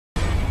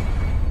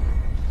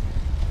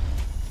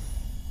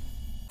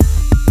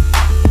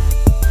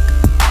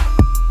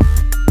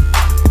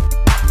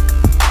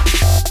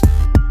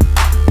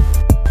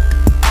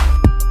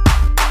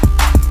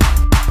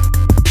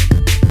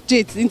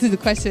straight into the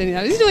question.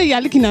 This is the way you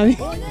are looking at me.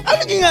 I'm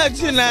looking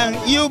at you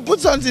now. You put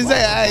something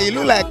inside your eye, you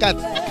look like a cat.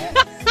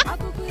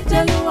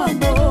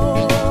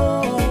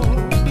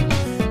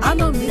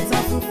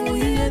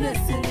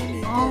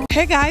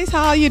 Hey guys,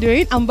 how are you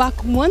doing? I'm back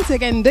once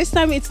again. This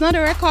time it's not a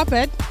red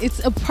carpet,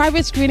 it's a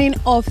private screening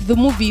of the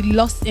movie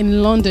Lost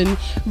in London,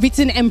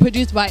 written and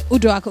produced by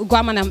Uduak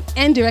Isong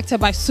and directed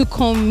by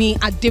Sunkanmi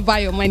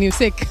Adebayo, my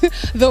namesake,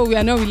 though we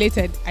are not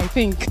related, I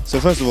think.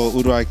 So first of all,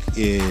 Uduak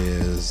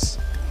is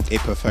a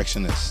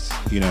perfectionist,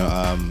 you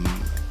know,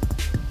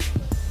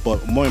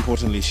 but more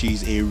importantly,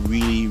 she's a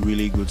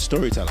really good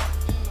storyteller.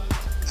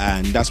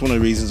 And that's one of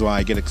the reasons why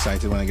I get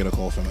excited when I get a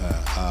call from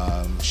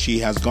her. She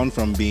has gone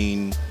from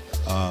being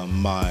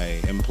my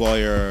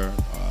employer,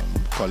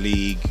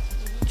 colleague,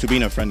 to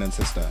being a friend and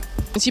sister.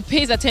 She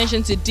pays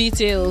attention to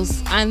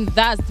details, and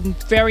that's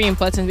very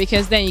important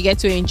because then you get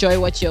to enjoy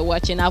what you're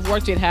watching. I've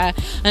worked with her,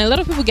 and a lot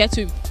of people get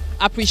to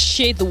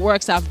appreciate the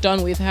works I've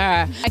done with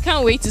her. I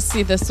can't wait to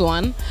see this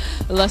one,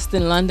 Lost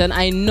in London.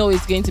 I know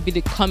it's going to be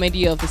the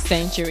comedy of the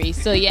century.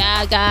 So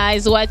yeah,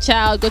 guys, watch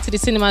out. Go to the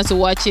cinemas to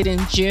watch it in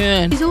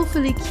June. She's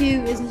awfully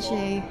cute, isn't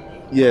she?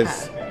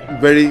 Yes,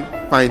 very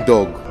fine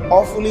dog.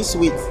 Awfully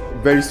sweet.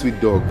 Very sweet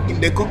dog.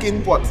 In the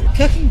cooking pot.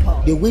 Cooking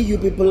pot? The way you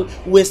people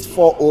waste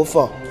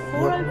 404.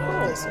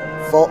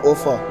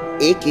 404.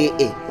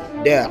 AKA.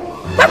 There.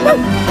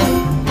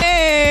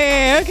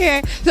 Hey,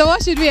 okay. So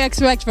what should we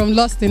expect from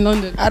Lost in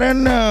London? I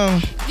don't know.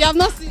 You have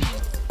not seen it?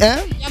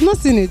 Eh? You have not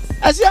seen it?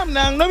 I see I'm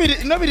now.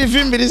 Nobody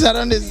film me this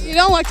around this. You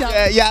don't watch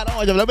it? Yeah, I don't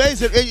watch it.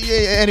 But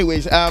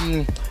anyways,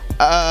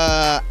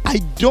 I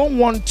don't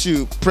want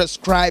to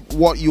prescribe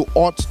what you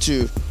ought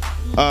to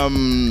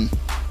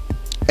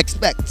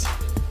expect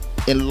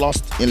in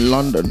Lost in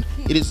London.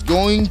 It is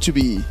going to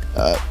be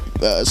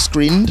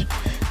screened,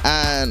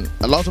 and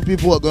a lot of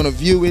people are going to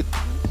view it.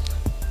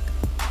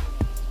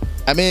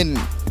 I mean,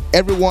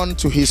 everyone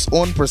to his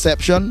own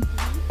perception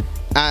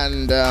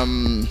and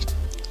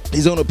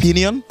his own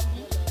opinion.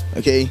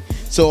 Okay,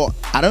 so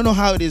I don't know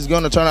how it is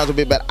going to turn out to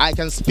be, but I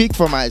can speak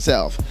for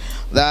myself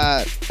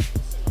that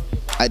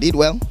I did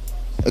well.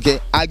 Okay,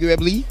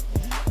 arguably,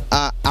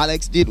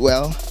 Alex did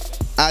well.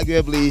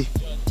 Arguably,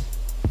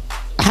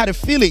 I had a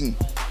feeling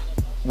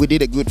we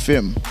did a good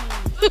film.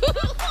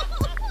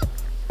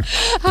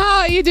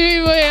 How are you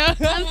doing, Moya?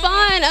 I'm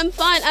fine. I'm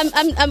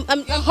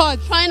hot.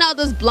 Trying out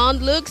this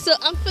blonde look, so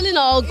I'm feeling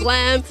all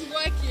glam. It's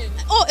working.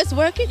 Oh, it's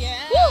working? Yeah.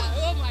 Woo.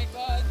 Oh my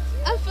God.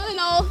 I'm feeling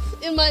all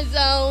in my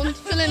zone,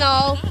 feeling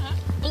all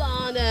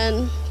blonde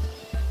and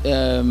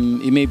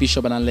Ime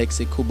Bishop and Alex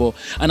Ekubo,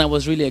 and I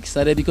was really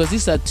excited because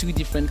these are two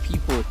different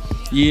people.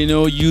 You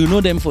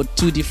know them for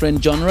two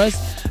different genres,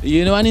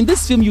 and in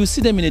this film you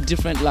see them in a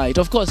different light.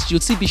 Of course,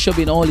 you'll see Bishop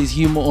in all his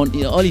humor,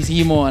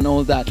 and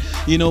all that,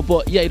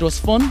 but yeah, it was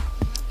fun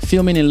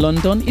filming in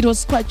London. It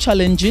was quite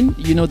challenging,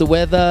 the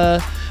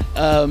weather,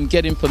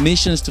 getting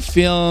permissions to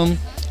film,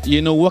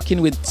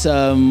 working with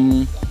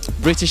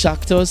British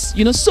actors,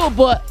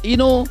 but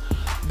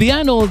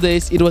behind all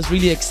this, it was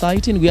really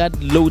exciting. We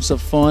had loads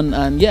of fun,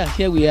 and yeah,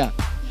 here we are.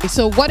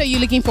 So what are you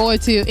looking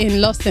forward to in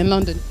Lost in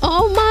London?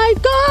 oh my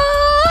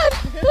God!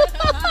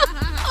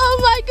 Oh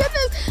my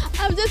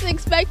goodness! I'm just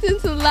expecting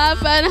to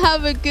laugh and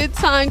have a good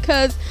time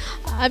because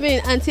I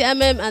mean, Auntie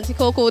MM, Auntie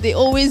Coco, they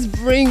always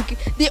bring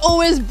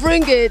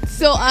it.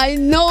 So I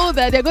know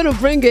that they're going to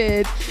bring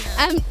it.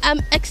 I'm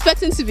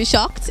expecting to be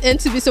shocked and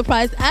to be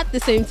surprised at the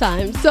same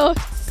time. So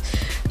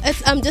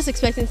I'm just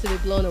expecting to be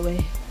blown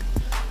away.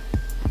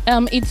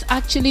 It's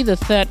actually the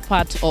third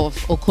part of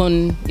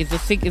Okon. It's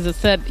the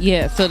third,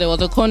 yeah. So there was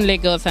Okon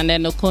Lagos, and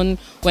then Okon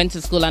went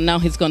to school, and now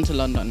he's gone to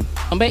London.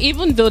 But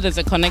even though there's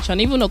a connection,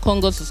 even Okon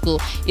goes to school,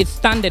 it's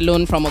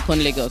standalone from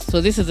Okon Lagos.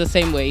 So this is the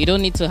same way. You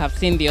don't need to have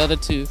seen the other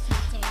two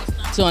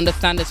to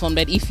understand this one.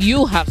 But if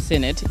you have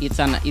seen it, it's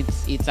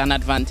an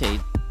advantage.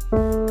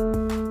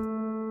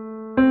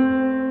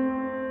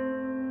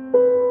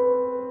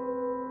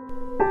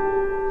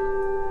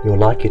 You'll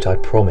like it, I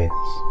promise.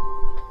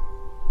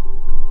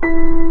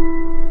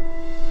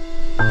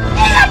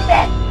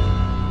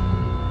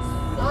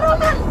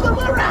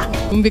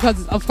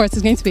 Because of course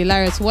it's going to be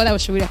hilarious. What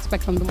else should we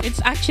expect from them? It's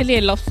actually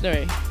a love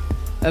story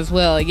as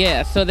well,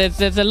 yeah. So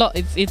there's a lot.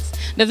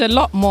 There's a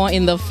lot more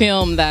in the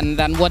film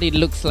than what it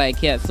looks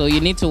like, yeah. So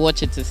you need to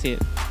watch it to see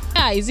it.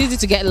 Yeah, it's easy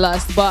to get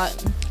lost,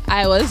 but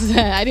I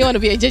didn't want to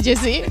be a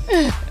JJC.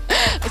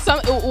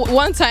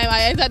 One time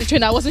I entered the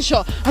train, I wasn't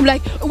sure. I'm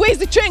like, where's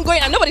the train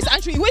going? And nobody's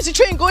answering. Where's the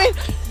train going?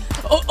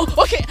 Oh,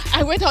 okay.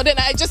 I went out, then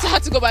I just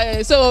had to go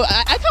by. So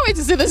I can't wait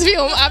to see this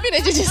film. I've been a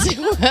JJC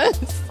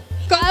once.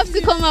 You have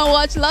to come and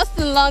watch Lost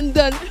in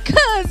London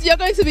because you're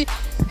going to be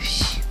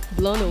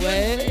blown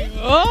away.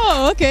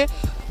 Oh, okay.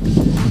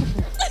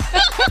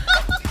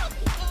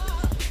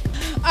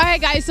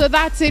 Alright guys, so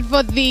that's it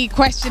for the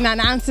question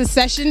and answer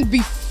session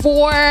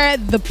before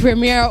the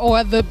premiere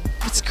or the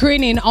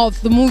screening of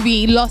the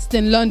movie Lost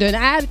in London. I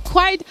had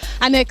quite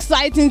an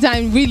exciting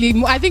time, really.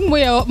 I think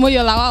Moya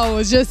Lawal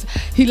was just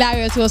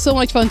hilarious. It was so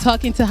much fun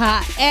talking to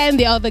her and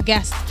the other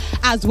guests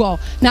as well.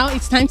 Now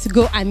it's time to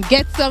go and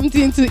get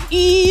something to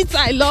eat.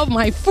 I love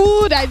my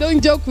food. I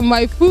don't joke with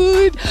my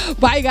food.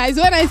 Bye guys.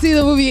 When I see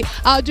the movie,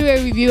 I'll do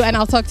a review and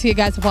I'll talk to you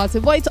guys about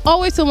it. But it's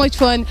always so much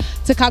fun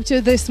to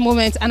capture this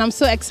moment, and I'm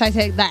so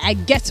excited that I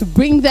get to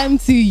bring them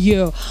to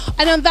you.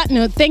 And on that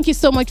note, thank you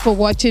so much for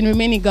watching.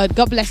 Remaining God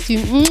bless you.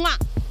 Mwah.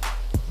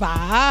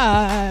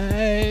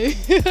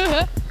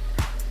 Bye.